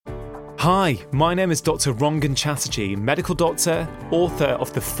Hi, my name is Dr. Rangan Chatterjee, medical doctor, author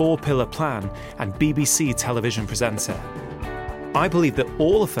of The Four Pillar Plan, and BBC television presenter. I believe that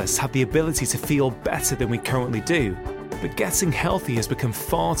all of us have the ability to feel better than we currently do, but getting healthy has become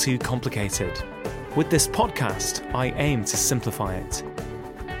far too complicated. With this podcast, I aim to simplify it.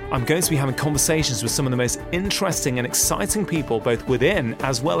 I'm going to be having conversations with some of the most interesting and exciting people both within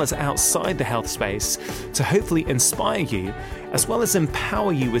as well as outside the health space to hopefully inspire you as well as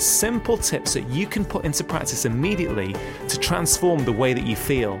empower you with simple tips that you can put into practice immediately to transform the way that you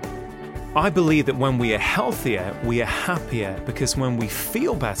feel. I believe that when we are healthier, we are happier because when we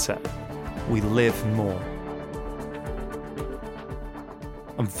feel better, we live more.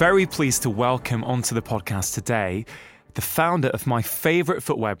 I'm very pleased to welcome onto the podcast today the founder of my favourite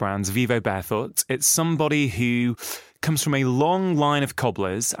footwear brand, Vivo Barefoot. It's somebody who comes from a long line of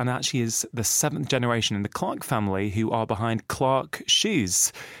cobblers and actually is the seventh generation in the Clark family who are behind Clark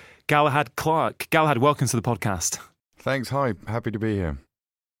Shoes. Galahad Clark. Galahad, welcome to the podcast. Thanks. Hi. Happy to be here.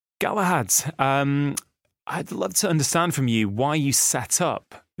 Galahad, I'd love to understand from you why you set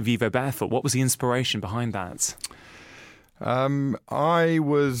up Vivo Barefoot. What was the inspiration behind that? I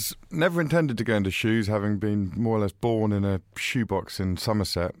was never intended to go into shoes, having been more or less born in a shoebox in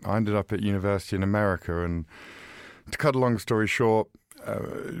Somerset. I ended up at university in America, and to cut a long story short,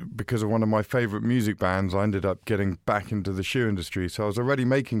 because of one of my favourite music bands, I ended up getting back into the shoe industry. So I was already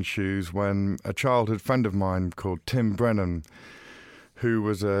making shoes when a childhood friend of mine called Tim Brennan, who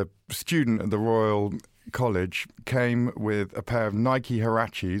was a student at the Royal College, came with a pair of Nike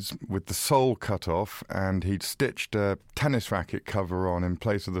Huaraches with the sole cut off, and he'd stitched a tennis racket cover on in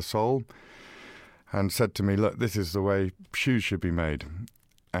place of the sole and said to me, look, this is the way shoes should be made.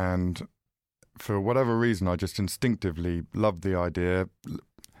 And for whatever reason, I just instinctively loved the idea,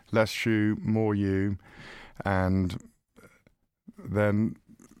 less shoe, more you, and then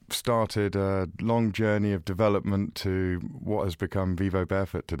started a long journey of development to what has become Vivo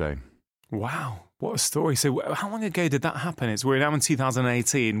Barefoot today. Wow, what a story. So how long ago did that happen? We're now in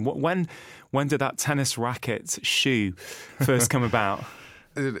 2018. When did that tennis racket shoe first come about?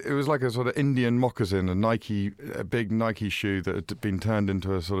 It was like a sort of Indian moccasin, a big Nike shoe that had been turned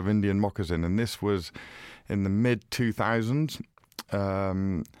into a sort of Indian moccasin. And this was in the mid-2000s.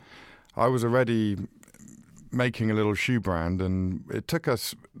 I was already making a little shoe brand, and it took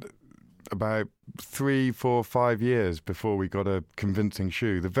us about 3, 4, 5 years before we got a convincing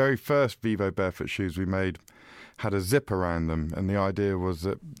shoe. The very first Vivo Barefoot shoes we made had a zip around them, and the idea was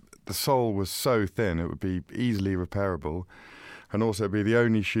that the sole was so thin it would be easily repairable, and also be the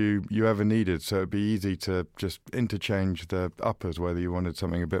only shoe you ever needed, so it'd be easy to just interchange the uppers, whether you wanted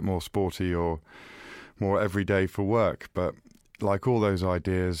something a bit more sporty or more everyday for work. But like all those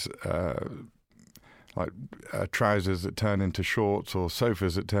ideas, like trousers that turn into shorts or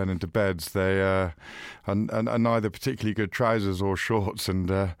sofas that turn into beds, they are neither particularly good trousers or shorts,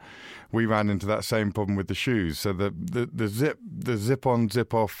 and we ran into that same problem with the shoes. So the zip on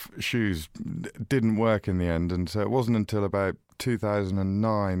zip off shoes didn't work in the end, and so it wasn't until about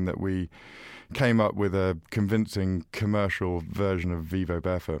 2009 that we came up with a convincing commercial version of Vivo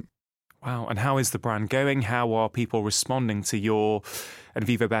Barefoot. Wow. And how is the brand going? How are people responding to your and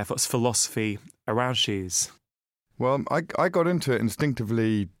Vivo Barefoot's philosophy around shoes? Well, I got into it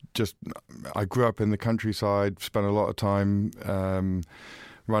instinctively. I grew up in the countryside, spent a lot of time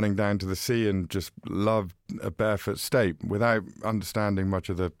running down to the sea, and just loved a barefoot state without understanding much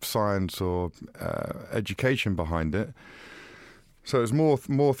of the science or education behind it. So it was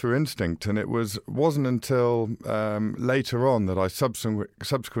more through instinct, and it wasn't until later on that I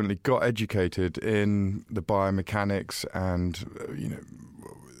subsequently got educated in the biomechanics and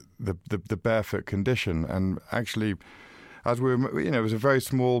the barefoot condition. And actually, as we were, it was a very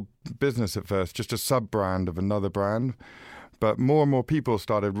small business at first, just a sub-brand of another brand. But more and more people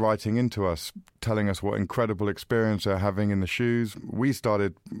started writing into us, telling us what incredible experience they're having in the shoes. We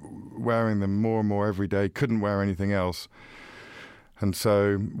started wearing them more and more every day, couldn't wear anything else. And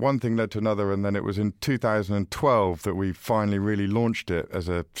so one thing led to another, and then it was in 2012 that we finally really launched it as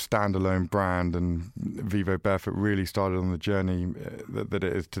a standalone brand, and Vivo Barefoot really started on the journey that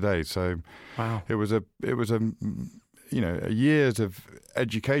it is today. So wow. It was a years of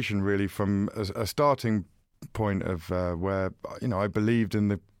education really, from a starting point of where I believed in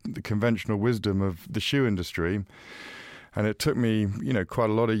the conventional wisdom of the shoe industry. And it took me, quite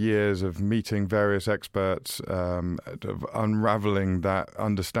a lot of years of meeting various experts, of unraveling that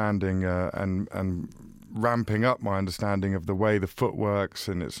understanding and ramping up my understanding of the way the foot works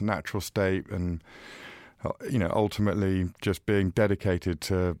in its natural state, and ultimately just being dedicated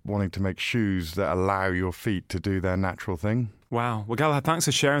to wanting to make shoes that allow your feet to do their natural thing. Wow. Well, Galahad, thanks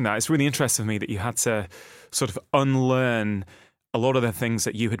for sharing that. It's really interesting to me that you had to sort of unlearn a lot of the things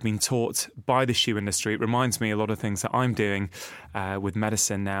that you had been taught by the shoe industry. It reminds me a lot of things that I'm doing with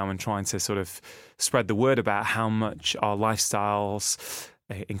medicine now and trying to sort of spread the word about how much our lifestyles,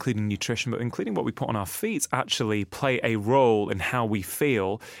 including nutrition, but including what we put on our feet, actually play a role in how we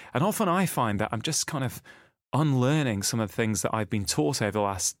feel. And often I find that I'm just kind of unlearning some of the things that I've been taught over the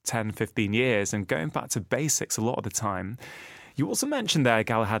last 10, 15 years and going back to basics a lot of the time. You also mentioned there,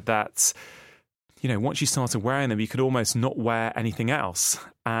 Galahad, that once you started wearing them, you could almost not wear anything else.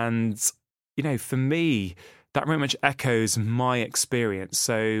 And, for me, that very much echoes my experience.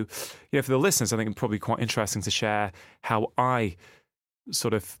 So, for the listeners, I think it's probably quite interesting to share how I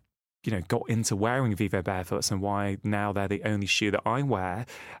sort of, got into wearing Vivo Barefoots and why now they're the only shoe that I wear.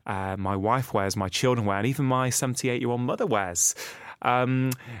 My wife wears, my children wear, and even my 78-year-old mother wears.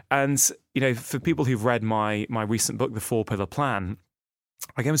 And, for people who've read my recent book, The 4-Pillar Plan,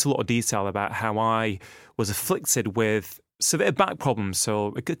 I go into a lot of detail about how I was afflicted with severe back problems.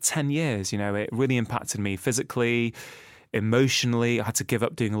 So a good 10 years, it really impacted me physically, emotionally. I had to give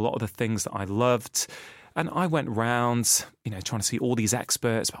up doing a lot of the things that I loved. And I went round, trying to see all these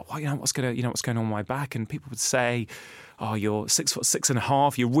experts about, what's going on with my back. And people would say, oh, you're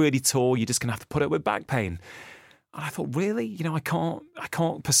 6'6.5", you're really tall, you're just going to have to put up with back pain. And I thought, really? I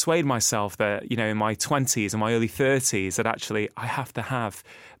can't persuade myself that, in my 20s and my early 30s that actually I have to have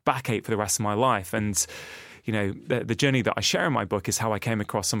backache for the rest of my life. And, the journey that I share in my book is how I came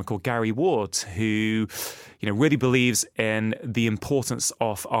across someone called Gary Ward, who, really believes in the importance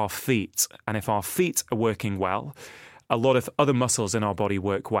of our feet. And if our feet are working well, a lot of other muscles in our body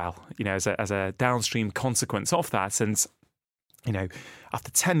work well, as a downstream consequence of that. And,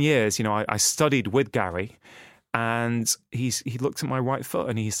 after 10 years, I studied with Gary. And he looked at my right foot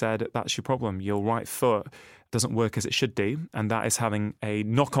and he said, that's your problem. Your right foot doesn't work as it should do. And that is having a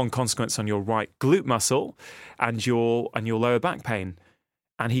knock-on consequence on your right glute muscle and your lower back pain.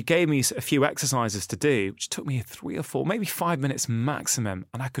 And he gave me a few exercises to do, which took me 3 or 4, maybe 5 minutes maximum.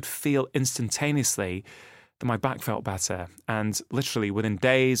 And I could feel instantaneously that my back felt better. And literally within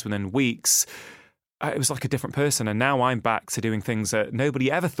days, within weeks, it was like a different person. And now I'm back to doing things that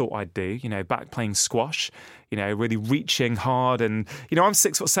nobody ever thought I'd do, back playing squash, really reaching hard. And, I'm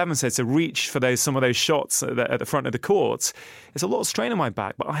 6'7", so to reach for some of those shots at the front of the court, it's a lot of strain on my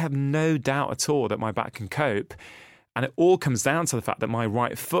back, but I have no doubt at all that my back can cope. And it all comes down to the fact that my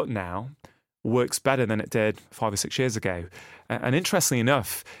right foot now works better than it did 5 or 6 years ago. And interestingly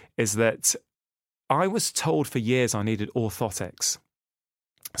enough is that I was told for years I needed orthotics.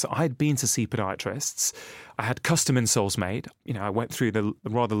 So I had been to see podiatrists. I had custom insoles made. I went through the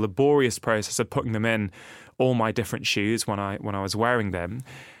rather laborious process of putting them in all my different shoes when I was wearing them.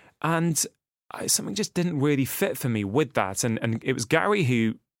 And something just didn't really fit for me with that. And it was Gary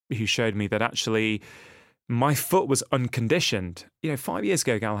who showed me that actually my foot was unconditioned. 5 years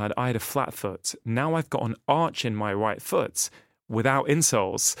ago, Galahad, I had a flat foot. Now I've got an arch in my right foot without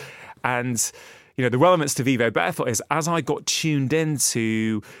insoles. And the relevance to Vivo Barefoot is as I got tuned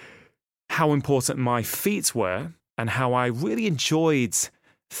into how important my feet were and how I really enjoyed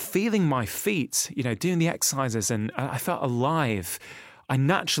feeling my feet, doing the exercises, and I felt alive. I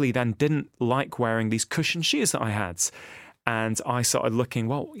naturally then didn't like wearing these cushioned shoes that I had. And I started looking,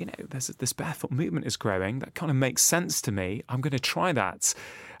 this barefoot movement is growing. That kind of makes sense to me. I'm going to try that.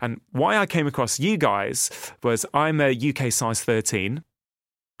 And why I came across you guys was I'm a UK size 13.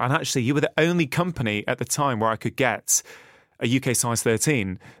 And actually, you were the only company at the time where I could get a UK size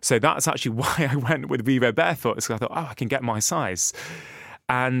 13. So that's actually why I went with Vivo Barefoot. Because I thought, I can get my size.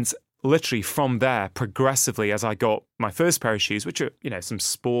 And literally from there, progressively, as I got my first pair of shoes, which are, some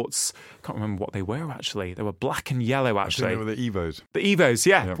sports, I can't remember what they were actually. They were black and yellow, actually. I think they were the Evos. The Evos,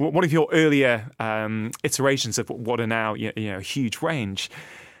 yeah. One of your earlier iterations of what are now, a huge range.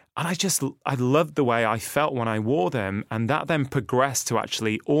 And I loved the way I felt when I wore them. And that then progressed to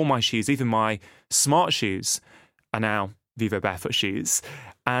actually all my shoes, even my smart shoes, are now Vivo Barefoot shoes.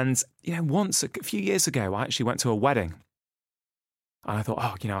 And, once, a few years ago, I actually went to a wedding. And I thought,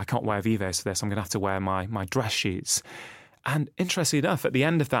 I can't wear Vivos for this. I'm going to have to wear my dress shoes. And interestingly enough, at the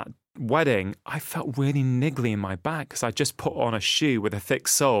end of that wedding, I felt really niggly in my back because I just put on a shoe with a thick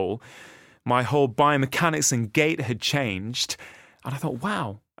sole. My whole biomechanics and gait had changed. And I thought,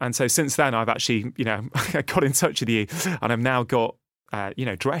 wow. And so since then, I've actually, I got in touch with you and I've now got,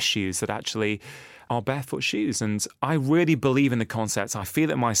 dress shoes that actually are barefoot shoes. And I really believe in the concept. I feel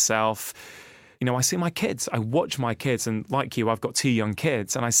it myself. I see my kids. I watch my kids. And like you, I've got 2 young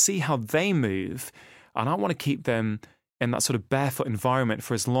kids. And I see how they move. And I want to keep them in that sort of barefoot environment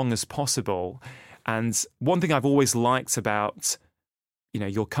for as long as possible. And one thing I've always liked about,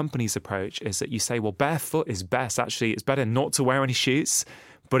 your company's approach is that you say, well, barefoot is best. Actually, it's better not to wear any shoes.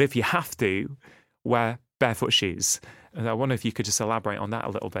 But if you have to, wear barefoot shoes. And I wonder if you could just elaborate on that a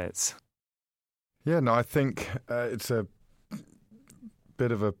little bit. Yeah, no, I think it's a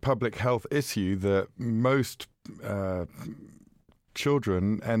bit of a public health issue that most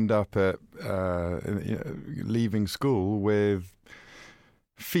children end up at leaving school with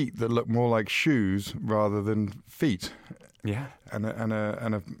feet that look more like shoes rather than feet. Yeah, and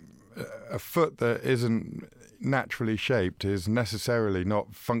a foot that isn't naturally shaped is necessarily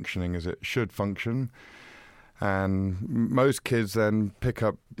not functioning as it should function. And most kids then pick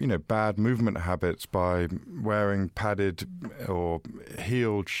up, bad movement habits by wearing padded or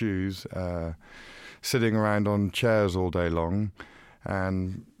heeled shoes, sitting around on chairs all day long,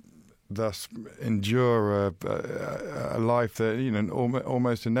 and thus endure a life that,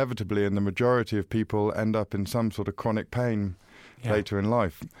 almost inevitably, and the majority of people end up in some sort of chronic pain later in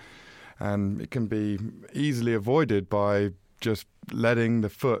life. And it can be easily avoided by just letting the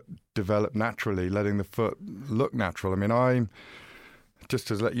foot develop naturally, letting the foot look natural. I mean, just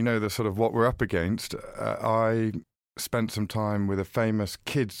to let you know the sort of what we're up against, I spent some time with a famous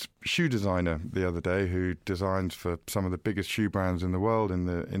kids shoe designer the other day who designs for some of the biggest shoe brands in the world, in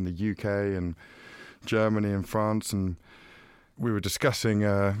the UK and Germany and France. And we were discussing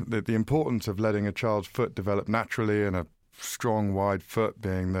the importance of letting a child's foot develop naturally, and a strong, wide foot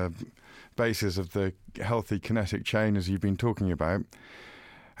being the basis of the healthy kinetic chain, as you've been talking about.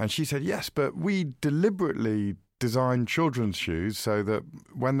 And she said, yes, but we deliberately design children's shoes so that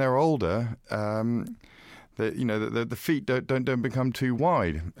when they're older, the feet don't become too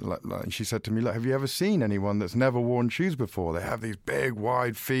wide. Like she said to me, look, have you ever seen anyone that's never worn shoes before? They have these big,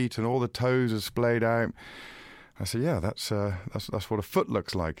 wide feet and all the toes are splayed out. I said, yeah, that's what a foot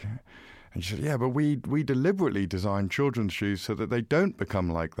looks like. And she said, yeah, but we deliberately design children's shoes so that they don't become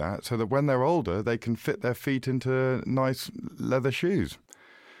like that, so that when they're older, they can fit their feet into nice leather shoes.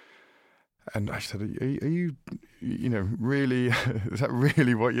 And I said, are you really, is that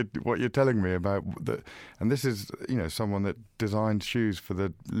really what you're telling me about that? And this is, someone that designs shoes for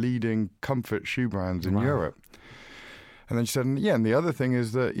the leading comfort shoe brands in Europe. And then she said, and the other thing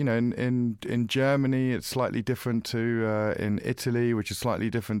is that, in Germany, it's slightly different to in Italy, which is slightly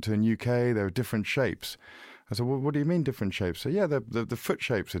different to in UK. There are different shapes. I said, well, what do you mean different shapes? So, yeah, the foot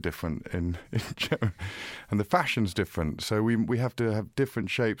shapes are different in Germany, and the fashion's different. So we have to have different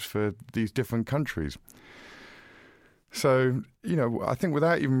shapes for these different countries. So, I think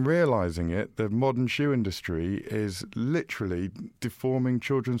without even realising it, the modern shoe industry is literally deforming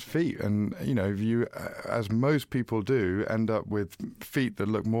children's feet. And, if you, as most people do, end up with feet that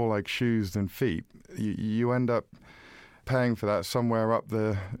look more like shoes than feet, you end up paying for that somewhere up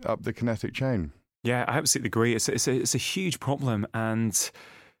the kinetic chain. Yeah, I absolutely agree. It's a huge problem. And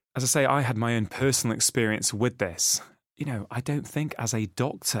as I say, I had my own personal experience with this. I don't think as a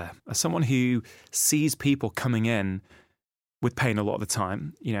doctor, as someone who sees people coming in with pain a lot of the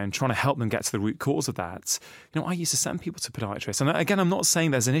time, and trying to help them get to the root cause of that, I used to send people to podiatrists. And again, I'm not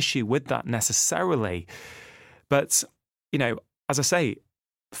saying there's an issue with that necessarily, but, as I say,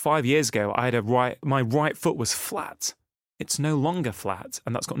 5 years ago, my right foot was flat. It's no longer flat,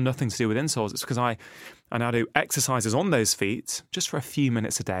 and that's got nothing to do with insoles. It's because I now do exercises on those feet just for a few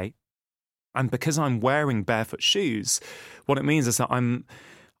minutes a day. And because I'm wearing barefoot shoes, what it means is that I'm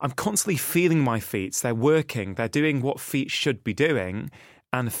constantly feeling my feet. They're working. They're doing what feet should be doing.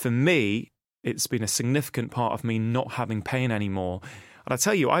 And for me, it's been a significant part of me not having pain anymore. And I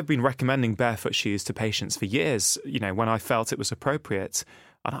tell you, I've been recommending barefoot shoes to patients for years, when I felt it was appropriate.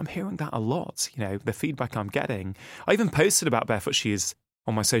 And I'm hearing that a lot, the feedback I'm getting. I even posted about barefoot shoes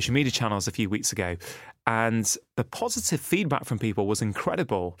on my social media channels a few weeks ago, and the positive feedback from people was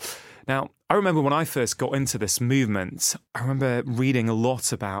incredible. Now, I remember when I first got into this movement, I remember reading a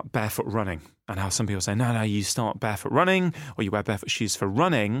lot about barefoot running and how some people say, no, you start barefoot running or you wear barefoot shoes for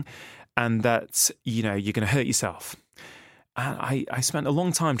running, and that, you're going to hurt yourself. And I spent a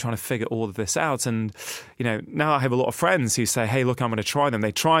long time trying to figure all of this out. And, now I have a lot of friends who say, hey, look, I'm going to try them.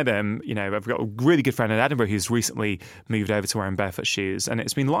 They try them. I've got a really good friend in Edinburgh who's recently moved over to wearing barefoot shoes. And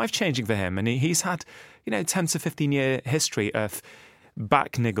it's been life-changing for him. And he's had, 10 to 15-year history of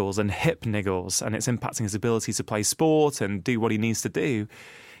back niggles and hip niggles. And it's impacting his ability to play sport and do what he needs to do.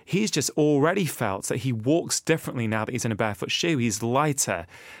 He's just already felt that he walks differently now that he's in a barefoot shoe. He's lighter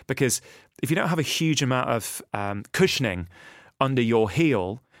because if you don't have a huge amount of cushioning under your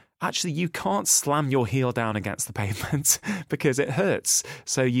heel, actually you can't slam your heel down against the pavement because it hurts.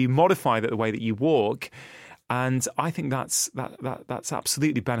 So you modify the way that you walk, And I think that's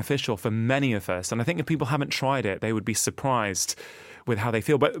absolutely beneficial for many of us. And I think if people haven't tried it, they would be surprised with how they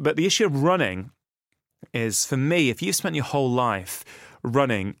feel. But the issue of running is, for me, if you've spent your whole life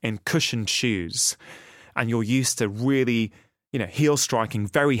running in cushioned shoes and you're used to really, heel striking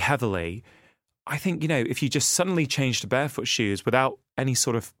very heavily, I think, if you just suddenly change to barefoot shoes without any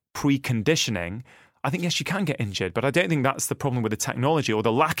sort of preconditioning, I think, yes, you can get injured. But I don't think that's the problem with the technology, or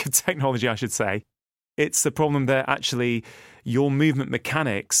the lack of technology, I should say. It's the problem that actually your movement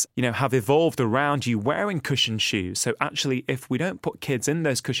mechanics, have evolved around you wearing cushioned shoes. So actually, if we don't put kids in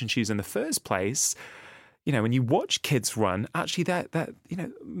those cushioned shoes in the first place, when you watch kids run, actually, they're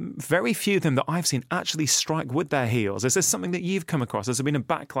very few of them that I've seen actually strike with their heels. Is this something that you've come across? Has there been a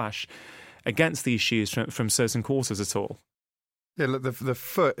backlash against these shoes from certain courses at all? Yeah, look, the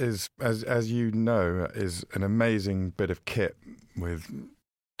foot is, as you know, is an amazing bit of kit with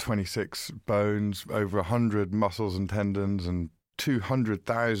 26 bones, over 100 muscles and tendons, and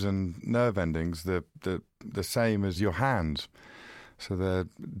 200,000 nerve endings, the same as your hands. So they're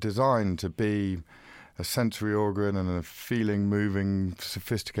designed to be a sensory organ and a feeling, moving,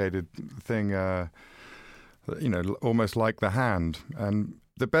 sophisticated thing, almost like the hand. And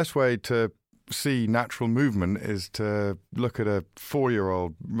the best way to see natural movement is to look at a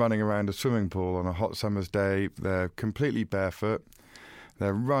 4-year-old running around a swimming pool on a hot summer's day. They're completely barefoot.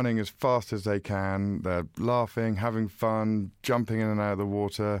 They're running as fast as they can. They're laughing, having fun, jumping in and out of the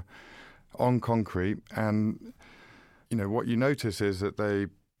water on concrete. And, what you notice is that as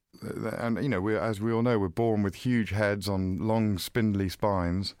we all know, we're born with huge heads on long, spindly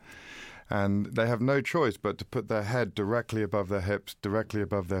spines. And they have no choice but to put their head directly above their hips, directly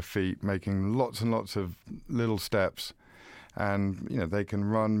above their feet, making lots and lots of little steps. And, they can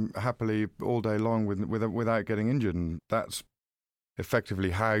run happily all day long without getting injured. And that's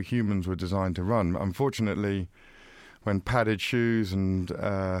effectively how humans were designed to run. Unfortunately, when padded shoes and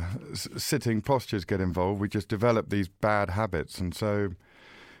sitting postures get involved, we just develop these bad habits. And so,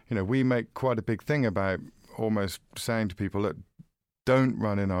 we make quite a big thing about almost saying to people, look, don't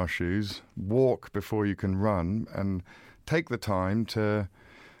run in our shoes, walk before you can run, and take the time to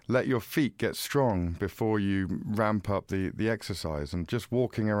let your feet get strong before you ramp up the exercise. And just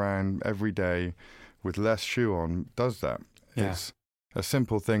walking around every day with less shoe on does that. Yeah. It's a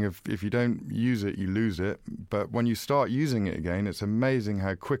simple thing of, if you don't use it, you lose it. But when you start using it again, it's amazing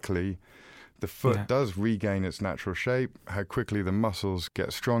how quickly the foot does regain its natural shape, how quickly the muscles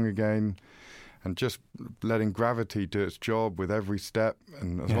get strong again. And just letting gravity do its job with every step.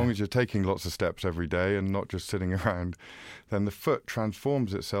 And as long as you're taking lots of steps every day and not just sitting around, then the foot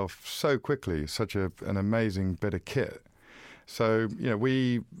transforms itself so quickly. Such an amazing bit of kit. So,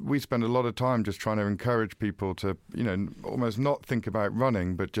 we spend a lot of time just trying to encourage people to, almost not think about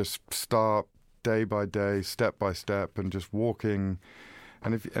running, but just start day by day, step by step, and just walking.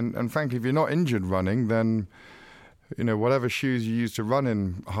 And frankly, if you're not injured running, then whatever shoes you use to run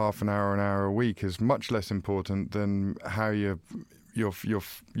in half an hour a week is much less important than how you're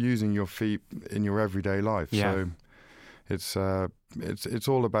using your feet in your everyday life. Yeah. So it's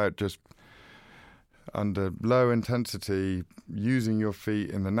all about just, under low intensity, using your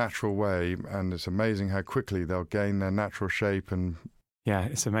feet in the natural way, and it's amazing how quickly they'll gain their natural shape. And yeah,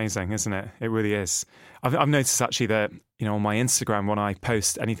 it's amazing, isn't it? It really is. I've noticed actually that, on my Instagram, when I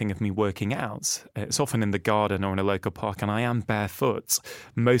post anything of me working out, it's often in the garden or in a local park, and I am barefoot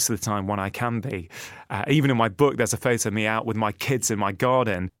most of the time when I can be. Even in my book, there's a photo of me out with my kids in my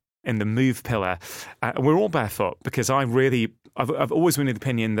garden in the Move pillar. We're all barefoot because I've always been of the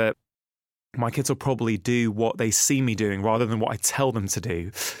opinion that my kids will probably do what they see me doing rather than what I tell them to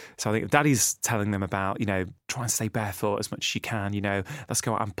do. So I think if Daddy's telling them about, try and stay barefoot as much as you can, let's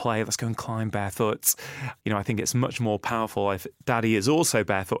go out and play, let's go and climb barefoot. I think it's much more powerful if Daddy is also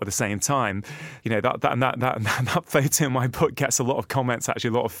barefoot at the same time. That photo in my book gets a lot of comments, actually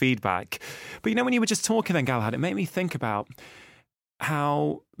a lot of feedback. But when you were just talking then, Galahad, it made me think about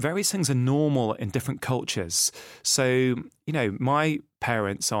how various things are normal in different cultures. So, my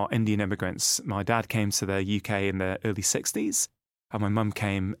parents are Indian immigrants. My dad came to the UK in the early 60s, and my mum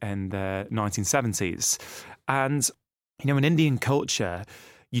came in the 1970s. And, in Indian culture,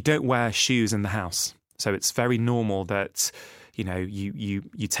 you don't wear shoes in the house. So it's very normal that,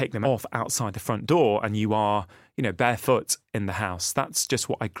 you take them off outside the front door and you are, barefoot in the house. That's just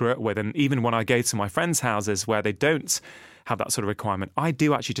what I grew up with. And even when I go to my friends' houses where they don't have that sort of requirement, I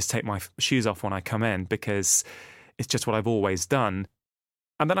do actually just take my shoes off when I come in because it's just what I've always done.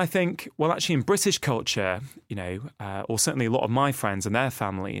 And then I think, well, actually in British culture, or certainly a lot of my friends and their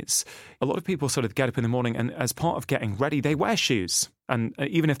families, a lot of people sort of get up in the morning and as part of getting ready, they wear shoes. And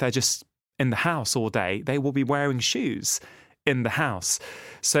even if they're just in the house all day, they will be wearing shoes in the house.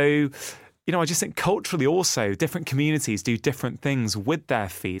 So, I just think culturally also different communities do different things with their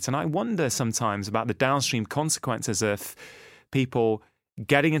feet. And I wonder sometimes about the downstream consequences of people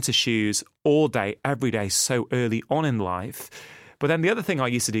getting into shoes all day, every day, so early on in life. But then the other thing I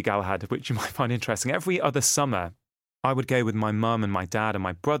used to do, Galahad, which you might find interesting, every other summer, I would go with my mum and my dad and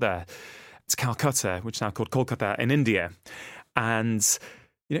my brother to Calcutta, which is now called Kolkata in India. And,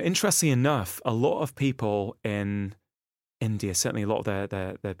 interestingly enough, a lot of people in India, certainly a lot of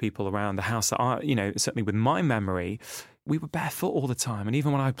the people around the house that are, certainly with my memory, we were barefoot all the time. And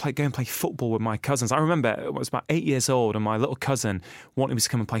even when I go and play football with my cousins, I remember I was about 8 years old and my little cousin wanted me to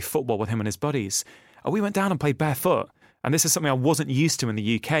come and play football with him and his buddies. And we went down and played barefoot. And this is something I wasn't used to in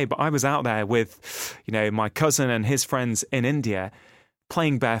the UK, but I was out there with, my cousin and his friends in India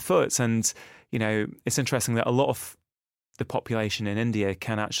playing barefoot. And, it's interesting that a lot of the population in India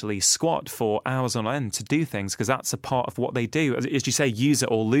can actually squat for hours on end to do things because that's a part of what they do. As you say, use it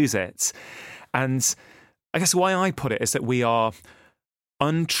or lose it. And I guess the way I put it is that we are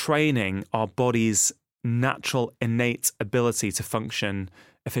untraining our body's natural innate ability to function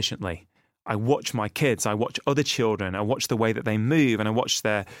efficiently. I watch my kids, I watch other children, I watch the way that they move and I watch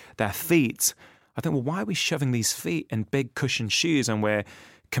their feet. I think, well, why are we shoving these feet in big cushioned shoes and we're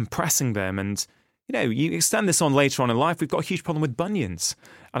compressing them? And, you extend this on later on in life, we've got a huge problem with bunions.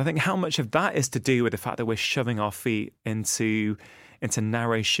 And I think how much of that is to do with the fact that we're shoving our feet into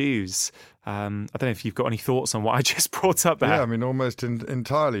narrow shoes. I don't know if you've got any thoughts on what I just brought up there. Yeah, I mean, almost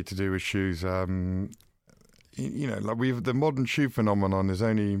entirely to do with shoes. The modern shoe phenomenon is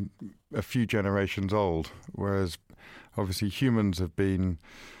only a few generations old, whereas obviously humans have been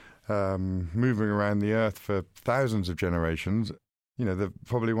moving around the earth for thousands of generations.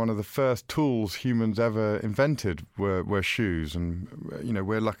 Probably one of the first tools humans ever invented were shoes. And,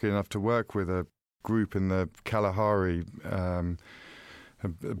 we're lucky enough to work with a group in the Kalahari, a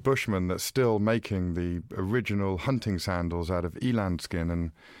bushman that's still making the original hunting sandals out of eland skin.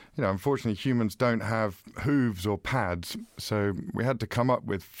 And, unfortunately, humans don't have hooves or pads, so we had to come up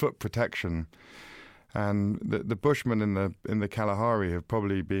with foot protection. And the bushmen in the Kalahari have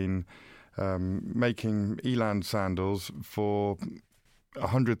probably been making eland sandals for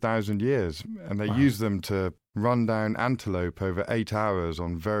 100,000 years, and they use them to run down antelope over 8 hours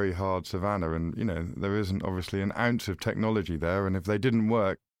on very hard savanna. And, there isn't obviously an ounce of technology there. And if they didn't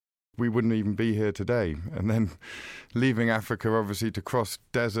work, we wouldn't even be here today. And then leaving Africa, obviously, to cross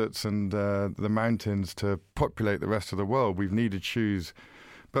deserts and the mountains to populate the rest of the world, we've needed shoes,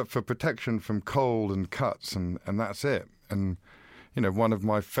 but for protection from cold and cuts, and that's it. And, one of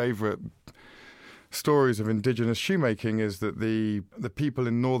my favourite stories of indigenous shoemaking is that the people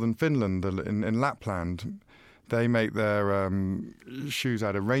in northern Finland, in Lapland, they make their shoes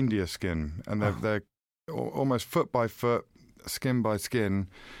out of reindeer skin, and they're almost foot by foot, skin by skin.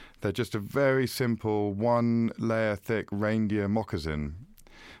 They're just a very simple 1 layer thick reindeer moccasin,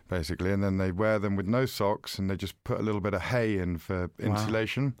 basically, and then they wear them with no socks, and they just put a little bit of hay in for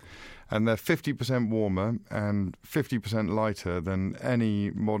insulation. And they're 50% warmer and 50% lighter than any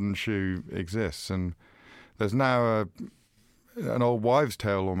modern shoe exists. And there's now an old wives'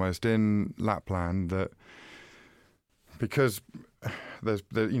 tale almost in Lapland that because there's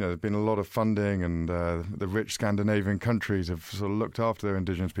been a lot of funding, and the rich Scandinavian countries have sort of looked after their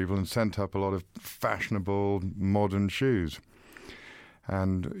indigenous people and sent up a lot of fashionable modern shoes.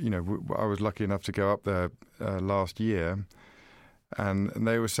 And I was lucky enough to go up there last year. And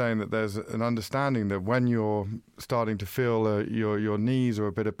they were saying that there's an understanding that when you're starting to feel your knees or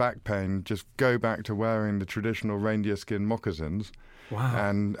a bit of back pain, just go back to wearing the traditional reindeer skin moccasins. Wow.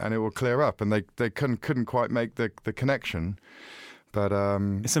 And it will clear up. And they couldn't quite make the connection. But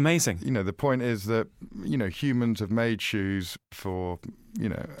it's amazing. The point is that, humans have made shoes for,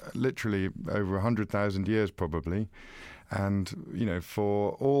 literally over 100,000 years probably. And,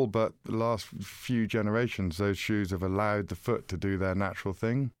 for all but the last few generations, those shoes have allowed the foot to do their natural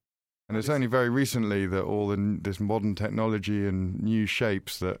thing. And it's only very recently that all this modern technology and new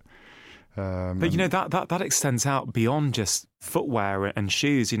shapes that... but, that extends out beyond just footwear and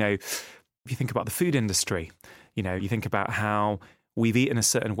shoes. If you think about the food industry, you think about how we've eaten a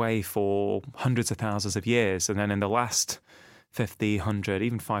certain way for hundreds of thousands of years. And then in the last 50, 100,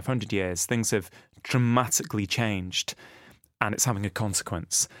 even 500 years, things have dramatically changed. And it's having a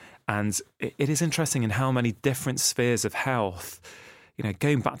consequence. And it is interesting in how many different spheres of health,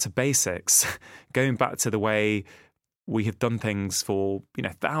 going back to basics, going back to the way we have done things for,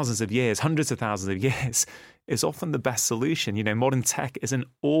 thousands of years, hundreds of thousands of years, is often the best solution. Modern tech isn't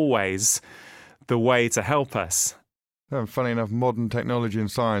always the way to help us. Funny enough, modern technology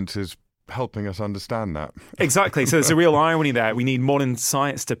and science is helping us understand that. Exactly. So there's a real irony there. We need modern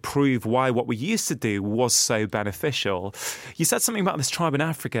science to prove why what we used to do was so beneficial. You said something about this tribe in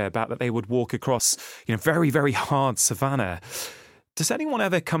Africa, about that they would walk across, very, very hard savanna. Does anyone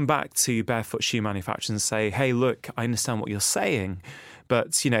ever come back to barefoot shoe manufacturers and say, hey, look, I understand what you're saying,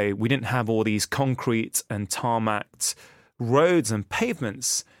 but, we didn't have all these concrete and tarmacked roads and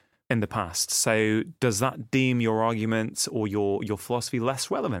pavements in the past. So does that deem your argument or your philosophy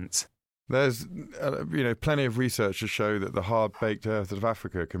less relevant? There's, plenty of research to show that the hard-baked earth of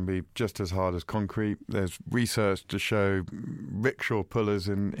Africa can be just as hard as concrete. There's research to show rickshaw pullers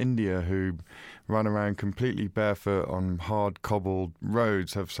in India who run around completely barefoot on hard cobbled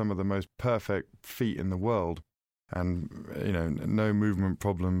roads have some of the most perfect feet in the world, and no movement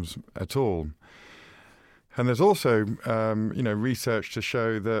problems at all. And there's also, research to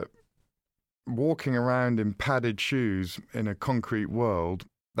show that walking around in padded shoes in a concrete world,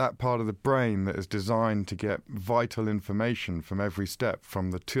 that part of the brain that is designed to get vital information from every step,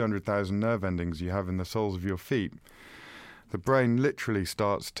 from the 200,000 nerve endings you have in the soles of your feet, the brain literally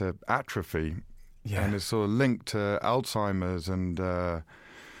starts to atrophy and is sort of linked to Alzheimer's and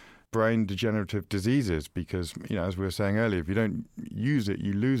brain degenerative diseases because, as we were saying earlier, if you don't use it,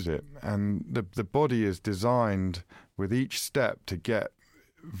 you lose it. And the body is designed with each step to get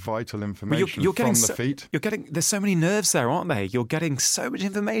vital information from the feet. There's so many nerves there, aren't there? You're getting so much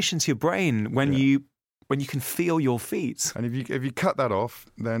information to your brain when you can feel your feet. And if you cut that off,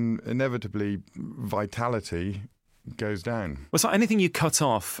 then inevitably vitality goes down. Well, so anything you cut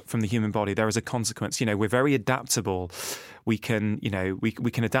off from the human body, there is a consequence. We're very adaptable. We can, we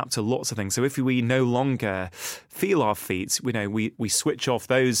can adapt to lots of things. So if we no longer feel our feet, we switch off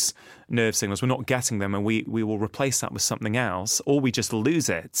those nerve signals. We're not getting them, and we will replace that with something else, or we just lose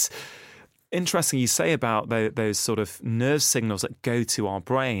it. Interesting you say about those sort of nerve signals that go to our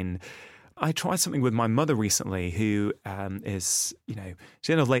brain. I tried something with my mother recently, who is,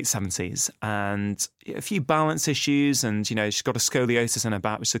 she's in her late 70s and a few balance issues, and, she's got a scoliosis in her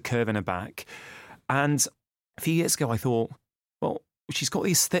back, which is a curve in her back. And a few years ago, I thought, well, she's got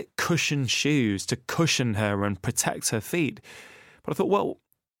these thick cushioned shoes to cushion her and protect her feet. But I thought, well,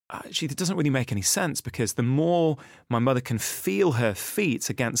 actually, it doesn't really make any sense, because the more my mother can feel her feet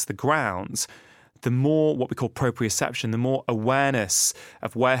against the ground, the more what we call proprioception, the more awareness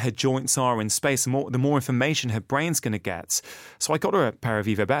of where her joints are in space, the more information her brain's going to get. So I got her a pair of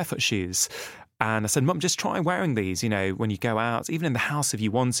Viva barefoot shoes. And I said, Mum, just try wearing these, when you go out, even in the house if you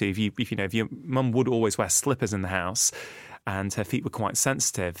want to. If your mum would always wear slippers in the house, and her feet were quite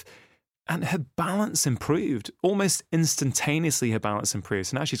sensitive. And her balance improved. Almost instantaneously, her balance improved.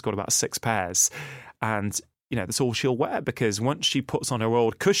 So now she's got about 6 pairs. And that's all she'll wear, because once she puts on her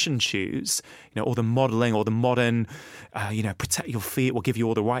old cushioned shoes, all the modelling or the modern, protect your feet, will give you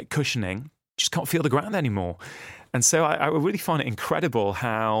all the right cushioning, she just can't feel the ground anymore. And so I really find it incredible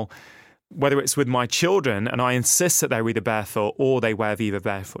how, whether it's with my children, and I insist that they're either barefoot or they wear Viva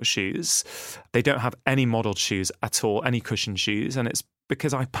barefoot shoes, they don't have any modelled shoes at all, any cushioned shoes. And it's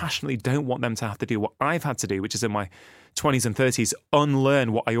because I passionately don't want them to have to do what I've had to do, which is in my 20s and 30s,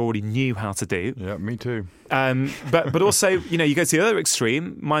 unlearn what I already knew how to do. Yeah, me too. But also, you go to the other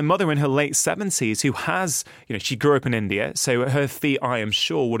extreme. My mother in her late 70s, who has, she grew up in India, so her feet, I am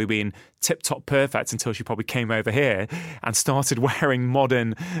sure, would have been tip-top perfect until she probably came over here and started wearing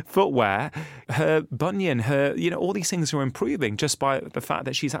modern footwear. Her bunion, all these things are improving just by the fact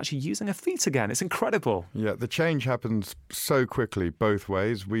that she's actually using her feet again. It's incredible. Yeah, the change happens so quickly both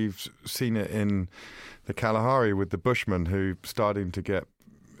ways. We've seen it in the Kalahari with the Bushmen, who starting to get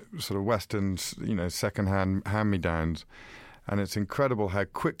sort of Western, second-hand hand-me-downs. And it's incredible how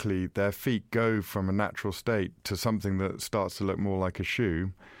quickly their feet go from a natural state to something that starts to look more like a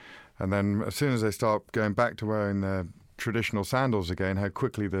shoe. And then as soon as they start going back to wearing their traditional sandals again, how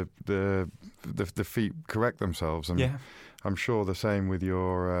quickly the feet correct themselves. And I'm sure the same with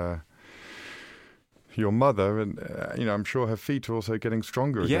your mother, and I'm sure her feet are also getting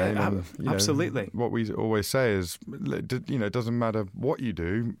stronger again. Yeah, absolutely. What we always say is, it doesn't matter what you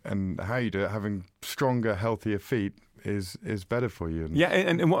do and how you do it, having stronger, healthier feet is better for you.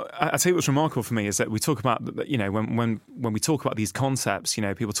 And what I tell you what's remarkable for me is that we talk about, when we talk about these concepts,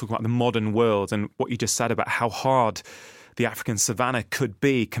 people talk about the modern world, and what you just said about how hard the African savannah could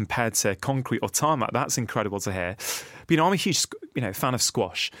be compared to concrete or tarmac. That's incredible to hear. But, I'm a huge, fan of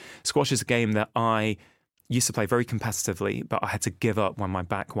squash. Squash is a game that I used to play very competitively, but I had to give up when my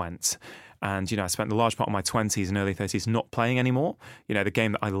back went. And, I spent the large part of my 20s and early 30s not playing anymore, the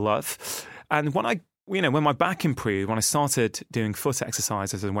game that I love. And when I when my back improved, when I started doing foot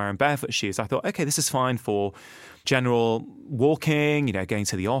exercises and wearing barefoot shoes, I thought, okay, this is fine for general walking, going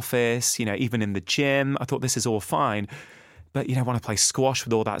to the office, even in the gym. I thought this is all fine. But, when I play squash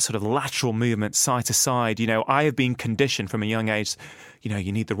with all that sort of lateral movement side to side, I have been conditioned from a young age,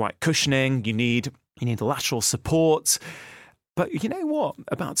 you need the right cushioning, you need the lateral support. But you know what?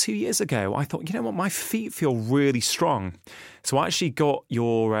 About 2 years ago, I thought, my feet feel really strong. So I actually got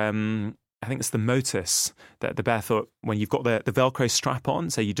your, I think it's the Motus, the barefoot, when you've got the Velcro strap on.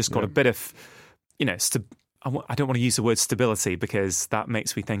 So you just got a bit of, I don't want to use the word stability because that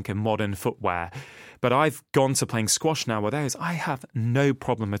makes me think of modern footwear. But I've gone to playing squash now with those. I have no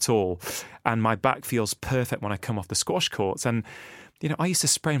problem at all. And my back feels perfect when I come off the squash courts. And, I used to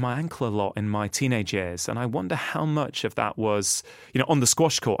sprain my ankle a lot in my teenage years. And I wonder how much of that was, on the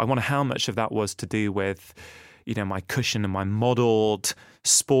squash court, I wonder how much of that was to do with, my cushion and my modelled,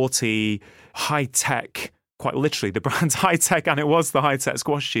 sporty, high-tech, quite literally, the brand's high-tech, and it was the high-tech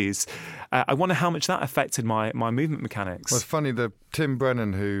squash shoes. I wonder how much that affected my movement mechanics. Well, it's funny that Tim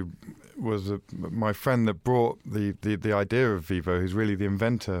Brennan, who was my friend that brought the idea of Vivo, who's really the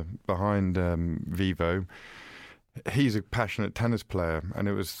inventor behind Vivo, he's a passionate tennis player, and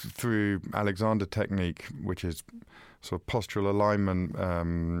it was through Alexander technique, which is sort of postural alignment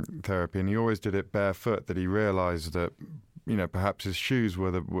therapy, and he always did it barefoot, that he realised that perhaps his shoes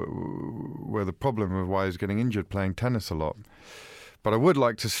were the problem of why he was getting injured playing tennis a lot. But I would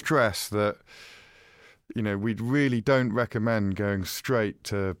like to stress that we really don't recommend going straight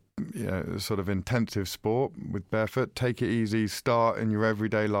to sort of intensive sport with barefoot. Take it easy. Start in your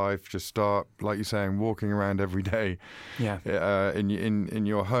everyday life. Just start, like you're saying, walking around every day. Yeah. In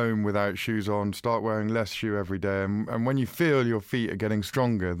your home without shoes on. Start wearing less shoe every day. And when you feel your feet are getting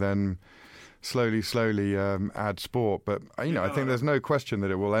stronger, then slowly add sport. But I think there's no question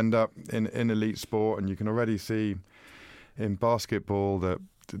that it will end up in elite sport, and you can already see in basketball that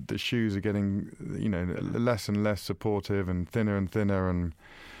the shoes are getting less and less supportive and thinner, and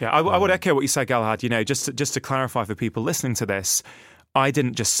yeah, I would echo what you said, Galahad. Just to clarify for people listening to this, I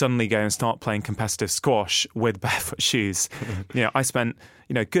didn't just suddenly go and start playing competitive squash with barefoot shoes. I spent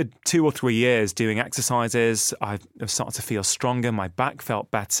good 2 or 3 years doing exercises. I started to feel stronger. My back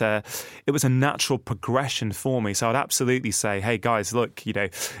felt better. It was a natural progression for me. So I'd absolutely say, hey guys, look,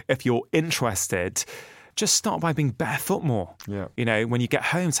 if you're interested, just start by being barefoot more. Yeah. When you get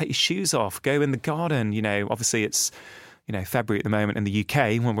home, take your shoes off, go in the garden. Obviously it's February at the moment in the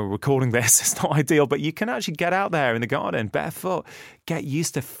UK when we're recording this. It's not ideal, but you can actually get out there in the garden barefoot. Get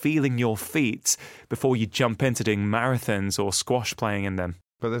used to feeling your feet before you jump into doing marathons or squash playing in them.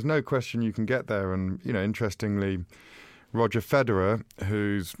 But there's no question you can get there. And, interestingly, Roger Federer,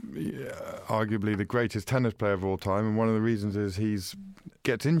 who's arguably the greatest tennis player of all time, and one of the reasons is he's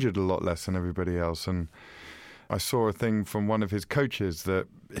gets injured a lot less than everybody else. And I saw a thing from one of his coaches that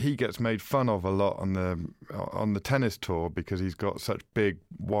he gets made fun of a lot on the tennis tour because he's got such big,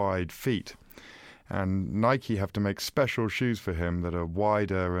 wide feet. And Nike have to make special shoes for him that are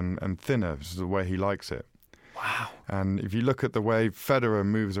wider and thinner. This is the way he likes it. Wow. And if you look at the way Federer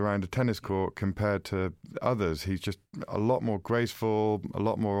moves around a tennis court compared to others, he's just a lot more graceful, a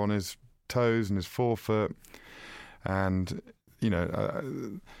lot more on his toes and his forefoot. And,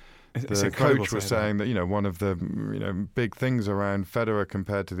 the coach was saying that, one of the, big things around Federer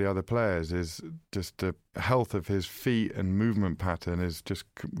compared to the other players is just the health of his feet and movement pattern is just,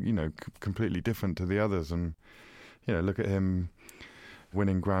 completely different to the others. And, look at him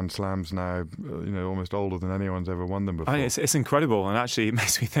winning Grand Slams now, almost older than anyone's ever won them before. It's incredible. And actually it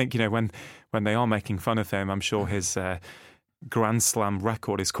makes me think, when they are making fun of him, I'm sure his Grand Slam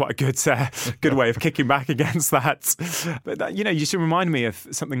record is quite a good way of kicking back against that. But you should remind me of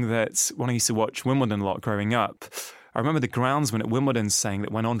something that when I used to watch Wimbledon a lot growing up, I remember the groundsman at Wimbledon saying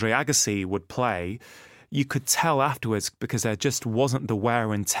that when Andre Agassi would play, you could tell afterwards because there just wasn't the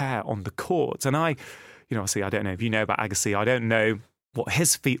wear and tear on the court. And obviously I don't know if you know about Agassi. I don't know what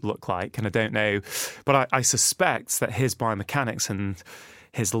his feet look like, and I don't know, but I suspect that his biomechanics and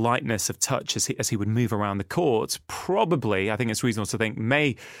his lightness of touch as he would move around the court, probably, I think it's reasonable to think,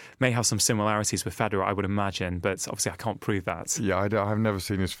 may have some similarities with Federer, I would imagine, but obviously I can't prove that. Yeah, I've never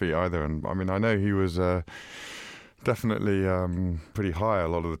seen his feet either, and I know he was definitely pretty high a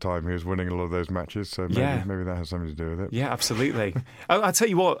lot of the time. He was winning a lot of those matches, so maybe that has something to do with it. Yeah, absolutely. I'll tell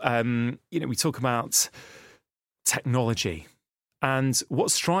you what, we talk about technology, and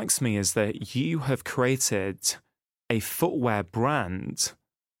what strikes me is that you have created a footwear brand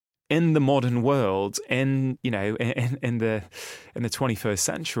in the modern world, in the 21st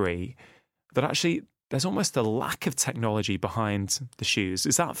century, that actually there's almost a lack of technology behind the shoes.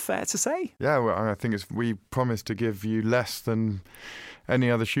 Is that fair to say? Yeah, well, I think we promise to give you less than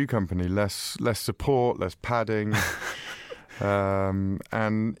any other shoe company, less support, less padding.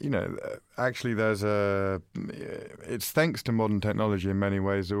 And, actually it's thanks to modern technology in many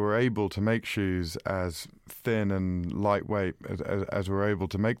ways that we're able to make shoes as thin and lightweight as we're able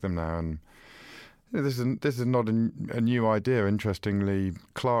to make them now. And this is not a new idea. Interestingly,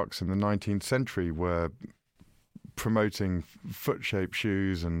 Clarks in the 19th century were promoting foot-shaped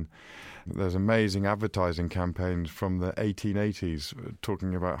shoes, and there's amazing advertising campaigns from the 1880s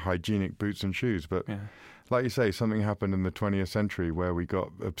talking about hygienic boots and shoes. But like you say, something happened in the 20th century where we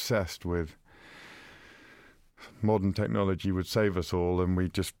got obsessed with modern technology would save us all, and we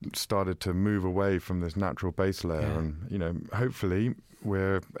just started to move away from this natural base layer. And hopefully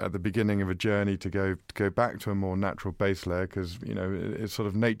we're at the beginning of a journey to go back to a more natural base layer, because it's sort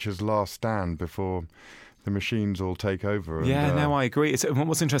of nature's last stand before the machines all take over. No, I agree.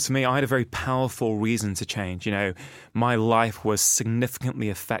 What's interesting to me, I had a very powerful reason to change. My life was significantly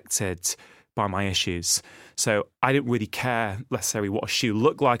affected by my issues. So I didn't really care necessarily what a shoe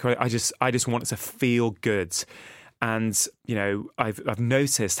looked like. I just wanted to feel good. And, I've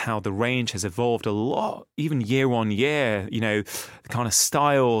noticed how the range has evolved a lot, even year on year, the kind of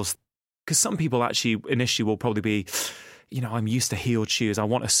styles. Because some people actually initially will probably be, I'm used to heeled shoes. I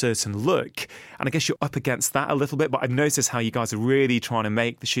want a certain look. And I guess you're up against that a little bit. But I've noticed how you guys are really trying to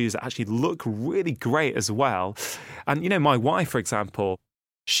make the shoes that actually look really great as well. And, my wife, for example,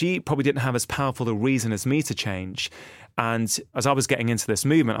 she probably didn't have as powerful a reason as me to change. And as I was getting into this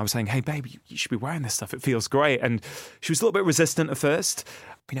movement, I was saying, hey, babe, you should be wearing this stuff. It feels great. And she was a little bit resistant at first.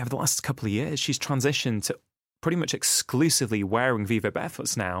 But over the last couple of years, she's transitioned to pretty much exclusively wearing Vivo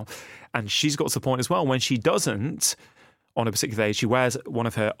Barefoots now. And she's got to the point as well, when she doesn't, on a particular day, she wears one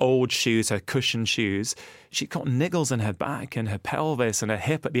of her old shoes, her cushion shoes. She's got niggles in her back and her pelvis and her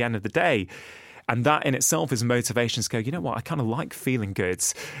hip at the end of the day. And that in itself is motivation to go, you know what, I kind of like feeling good.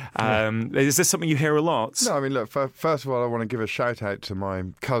 Is this something you hear a lot? No, I mean, look, first of all, I want to give a shout out to my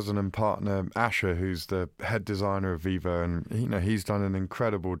cousin and partner, Asher, who's the head designer of Vivo. And, he's done an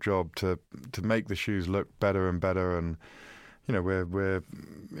incredible job to make the shoes look better and better. And, we're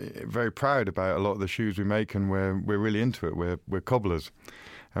very proud about a lot of the shoes we make, and we're really into it. We're cobblers,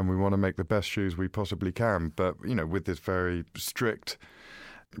 and we want to make the best shoes we possibly can. But, with this very strict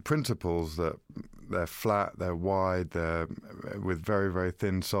principles that they're flat, they're wide, they're with very, very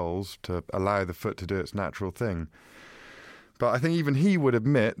thin soles to allow the foot to do its natural thing. But I think even he would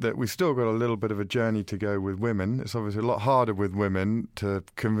admit that we've still got a little bit of a journey to go with women. It's obviously a lot harder with women to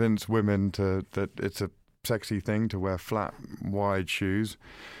convince women that it's a sexy thing to wear flat, wide shoes.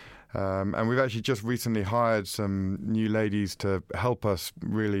 And we've actually just recently hired some new ladies to help us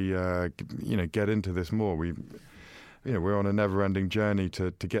really, get into this more. We're on a never-ending journey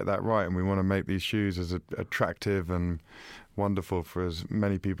to get that right, and we want to make these shoes as attractive and wonderful for as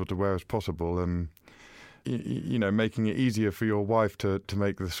many people to wear as possible. And making it easier for your wife to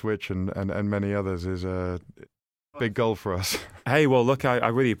make the switch and many others is a big goal for us. Hey, well, look, I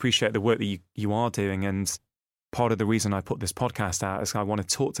really appreciate the work that you are doing, and part of the reason I put this podcast out is I want to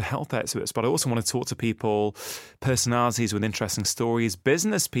talk to health experts, but I also want to talk to people, personalities with interesting stories,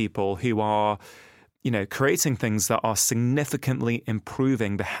 business people who are creating things that are significantly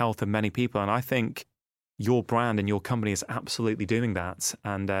improving the health of many people. And I think your brand and your company is absolutely doing that.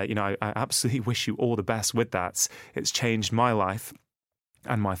 And, I absolutely wish you all the best with that. It's changed my life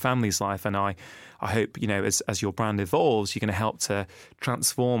and my family's life. And I hope, as your brand evolves, you're going to help to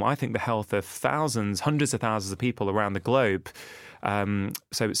transform, I think, the health of thousands, hundreds of thousands of people around the globe.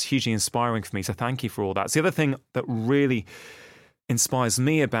 So it's hugely inspiring for me. So thank you for all that. So the other thing that really inspires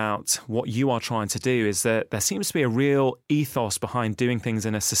me about what you are trying to do is that there seems to be a real ethos behind doing things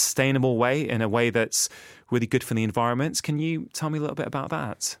in a sustainable way, in a way that's really good for the environment. Can you tell me a little bit about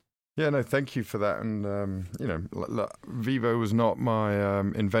that? Yeah, no, thank you for that. And, look, Vivo was not my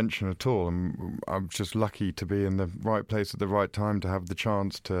invention at all. And I'm just lucky to be in the right place at the right time to have the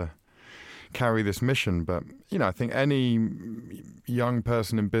chance to carry this mission. But, I think any young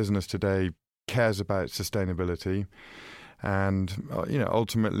person in business today cares about sustainability. And,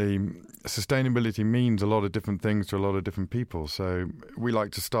 ultimately, sustainability means a lot of different things to a lot of different people. So we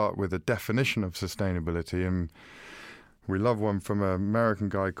like to start with a definition of sustainability. And we love one from an American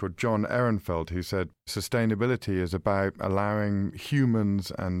guy called John Ehrenfeld, who said, sustainability is about allowing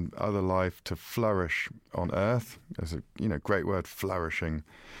humans and other life to flourish on Earth. There's a great word, flourishing.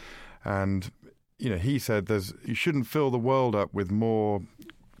 And, he said you shouldn't fill the world up with more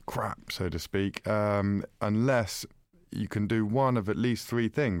crap, so to speak, unless you can do one of at least three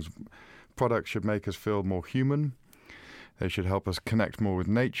things. products should make us feel more human. They should help us connect more with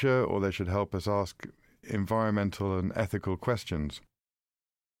nature, or they should help us ask environmental and ethical questions.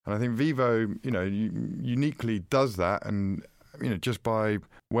 And I think Vivo, uniquely does that. And, just by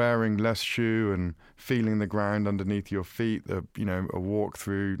wearing less shoe and feeling the ground underneath your feet, a walk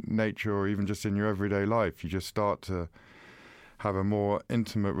through nature, or even just in your everyday life, you just start to have a more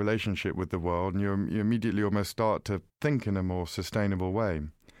intimate relationship with the world, and you immediately almost start to think in a more sustainable way.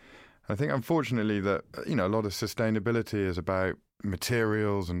 I think, unfortunately, that a lot of sustainability is about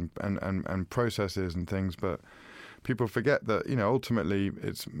materials and processes and things, but people forget that ultimately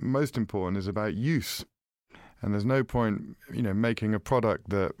it's most important is about use. And there's no point making a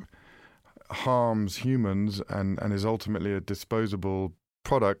product that harms humans and is ultimately a disposable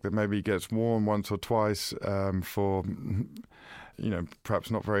product that maybe gets worn once or twice for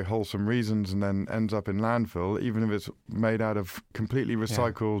perhaps not very wholesome reasons, and then ends up in landfill, even if it's made out of completely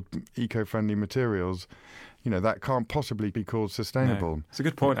recycled, eco-friendly materials. That can't possibly be called sustainable. No. It's a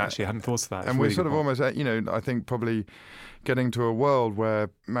good point, actually. I hadn't thought of that. And we're sort of almost, I think probably getting to a world where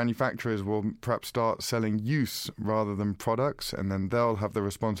manufacturers will perhaps start selling use rather than products, and then they'll have the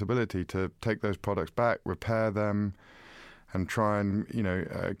responsibility to take those products back, repair them, and try and,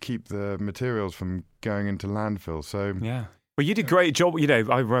 keep the materials from going into landfill. So yeah. Well, you did a great job.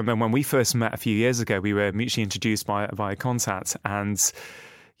 I remember when we first met a few years ago, we were mutually introduced via contact, and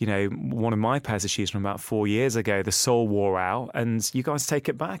one of my pairs of shoes from about 4 years ago, the sole wore out, and you guys take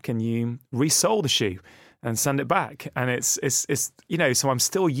it back and you resole the shoe and send it back, and it's so I'm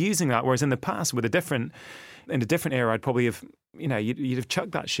still using that. Whereas in the past, in a different era, I'd probably have you'd have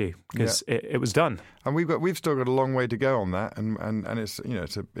chucked that shoe because it was done. And we've still got a long way to go on that, and it's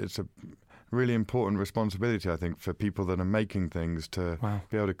it's a really important responsibility, I think, for people that are making things to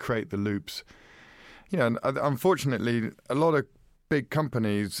be able to create the loops. And unfortunately, a lot of big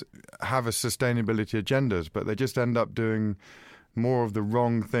companies have a sustainability agendas, but they just end up doing more of the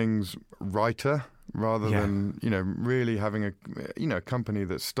wrong things righter rather than really having a company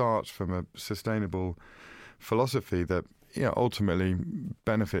that starts from a sustainable philosophy that ultimately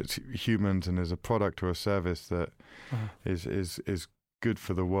benefits humans and is a product or a service that is good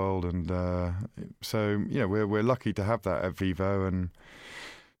for the world. And so we're lucky to have that at Vivo, and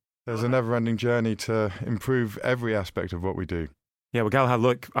there's a never-ending journey to improve every aspect of what we do. Yeah, well, Galahad,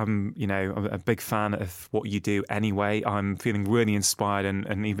 look, I'm a big fan of what you do anyway. I'm feeling really inspired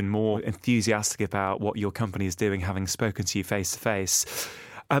and even more enthusiastic about what your company is doing, having spoken to you face to face.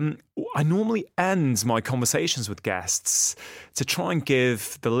 I normally end my conversations with guests to try and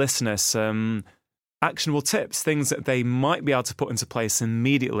give the listener some actionable tips, things that they might be able to put into place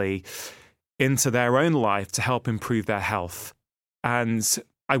immediately into their own life to help improve their health. And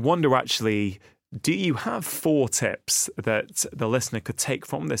I wonder, actually, do you have 4 tips that the listener could take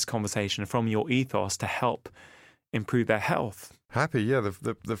from this conversation, from your ethos, to help improve their health? Happy, yeah.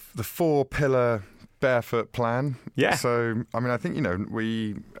 The 4-pillar barefoot plan. Yeah. So, I mean, I think,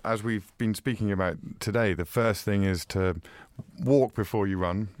 as we've been speaking about today, the first thing is to walk before you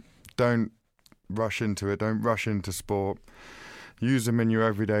run. Don't rush into it. Don't rush into sport. Use them in your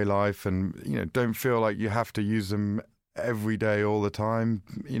everyday life, and, don't feel like you have to use them every day all the time.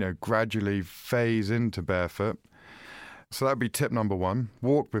 Gradually phase into barefoot. So that'd be tip number 1.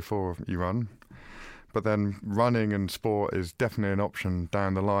 Walk before you run. But then running and sport is definitely an option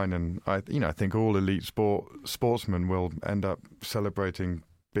down the line, and I think all elite sportsmen will end up celebrating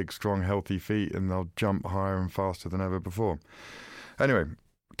big, strong, healthy feet, and they'll jump higher and faster than ever before. Anyway,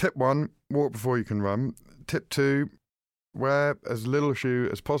 tip 1, walk before you can run. Tip 2, wear as little shoe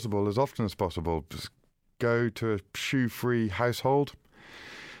as possible, as often as possible. Just go to a shoe-free household.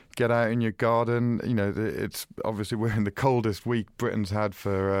 Get out in your garden. It's obviously we're in the coldest week Britain's had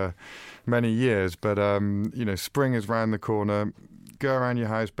for many years, but spring is round the corner. Go around your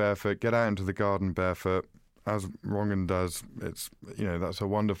house barefoot. Get out into the garden barefoot, as Rongan does. It's that's a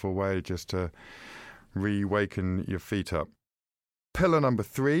wonderful way just to reawaken your feet up. Pillar number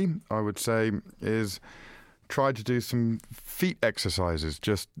 3, I would say, is try to do some feet exercises.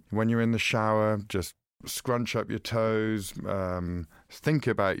 Just when you're in the shower, just scrunch up your toes, think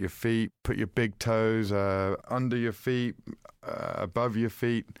about your feet, put your big toes under your feet, above your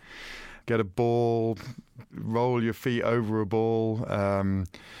feet, get a ball, roll your feet over a ball.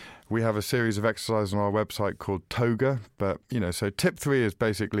 We have a series of exercises on our website called Toga, but so tip 3 is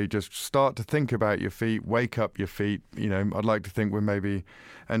basically just start to think about your feet, wake up your feet. I'd like to think we're maybe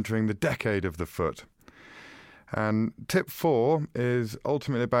entering the decade of the foot. And tip 4 is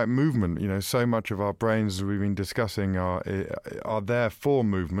ultimately about movement. So much of our brains, as we've been discussing, are there for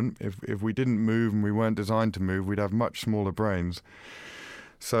movement. If we didn't move and we weren't designed to move, we'd have much smaller brains.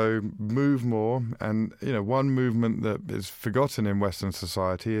 So move more. And, one movement that is forgotten in Western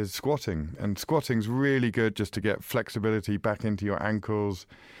society is squatting. And squatting's really good just to get flexibility back into your ankles,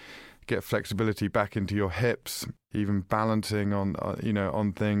 get flexibility back into your hips. Even balancing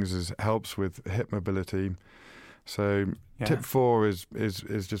on things helps with hip mobility. So tip 4 is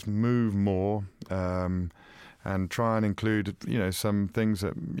just move more. And try and include, some things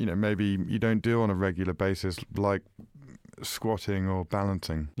that, maybe you don't do on a regular basis, like squatting or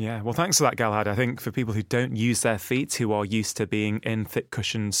balancing. Yeah, well, thanks for that, Galahad. I think for people who don't use their feet, who are used to being in thick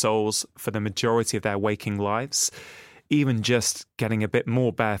cushioned soles for the majority of their waking lives, even just getting a bit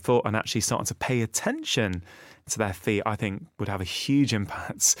more barefoot and actually starting to pay attention to their feet, I think would have a huge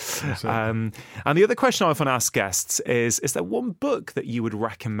impact. And the other question I often ask guests is there one book that you would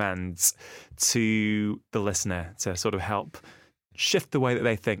recommend to the listener to sort of help shift the way that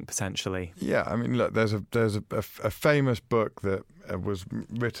they think potentially? Yeah, I mean, look, there's a famous book that was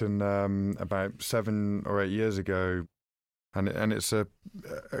written about 7 or 8 years ago. And it's a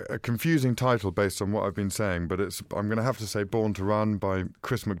confusing title based on what I've been saying, but I'm going to have to say Born to Run by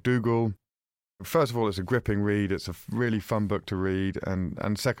Chris McDougall. First of all, it's a gripping read. It's a really fun book to read.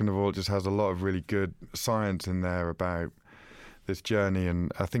 And second of all, it just has a lot of really good science in there about this journey.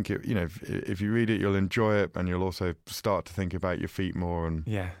 And I think, if you read it, you'll enjoy it, and you'll also start to think about your feet more. And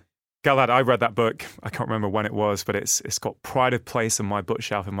yeah. Galahad, I read that book. I can't remember when it was, but it's got pride of place on my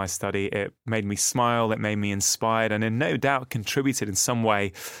bookshelf in my study. It made me smile, it made me inspired, and it no doubt contributed in some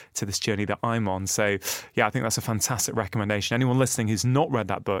way to this journey that I'm on. So, yeah, I think that's a fantastic recommendation. Anyone listening who's not read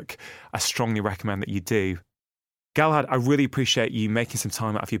that book, I strongly recommend that you do. Galahad, I really appreciate you making some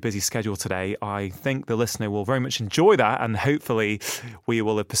time out of your busy schedule today. I think the listener will very much enjoy that, and hopefully we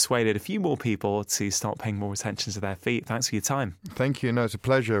will have persuaded a few more people to start paying more attention to their feet. Thanks for your time. Thank you. No, it's a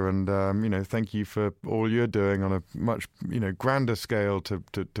pleasure, and thank you for all you're doing on a much grander scale to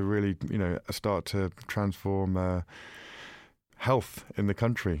really start to transform health in the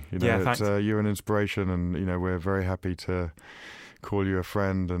country. Thanks. You're an inspiration, and we're very happy to call you a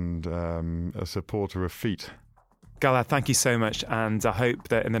friend and a supporter of feet. Galahad, thank you so much, and I hope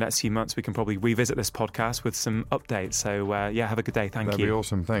that in the next few months we can probably revisit this podcast with some updates. So, have a good day. Thank you. That'd be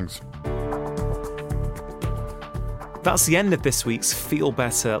awesome. Thanks. That's the end of this week's Feel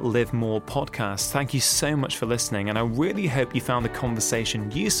Better, Live More podcast. Thank you so much for listening, and I really hope you found the conversation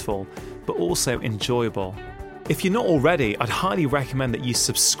useful, but also enjoyable. If you're not already, I'd highly recommend that you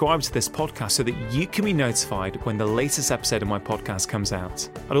subscribe to this podcast so that you can be notified when the latest episode of my podcast comes out.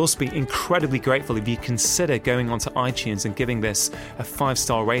 I'd also be incredibly grateful if you consider going onto iTunes and giving this a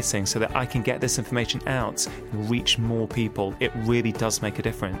 5-star rating so that I can get this information out and reach more people. It really does make a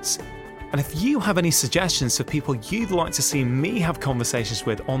difference. And if you have any suggestions for people you'd like to see me have conversations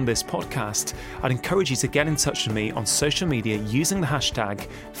with on this podcast, I'd encourage you to get in touch with me on social media using the hashtag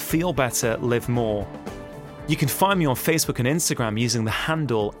FeelBetterLiveMore. You can find me on Facebook and Instagram using the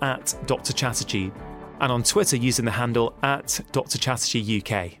handle @Dr. Chatterjee, and on Twitter using the handle @Dr. Chatterjee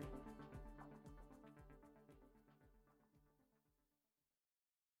UK.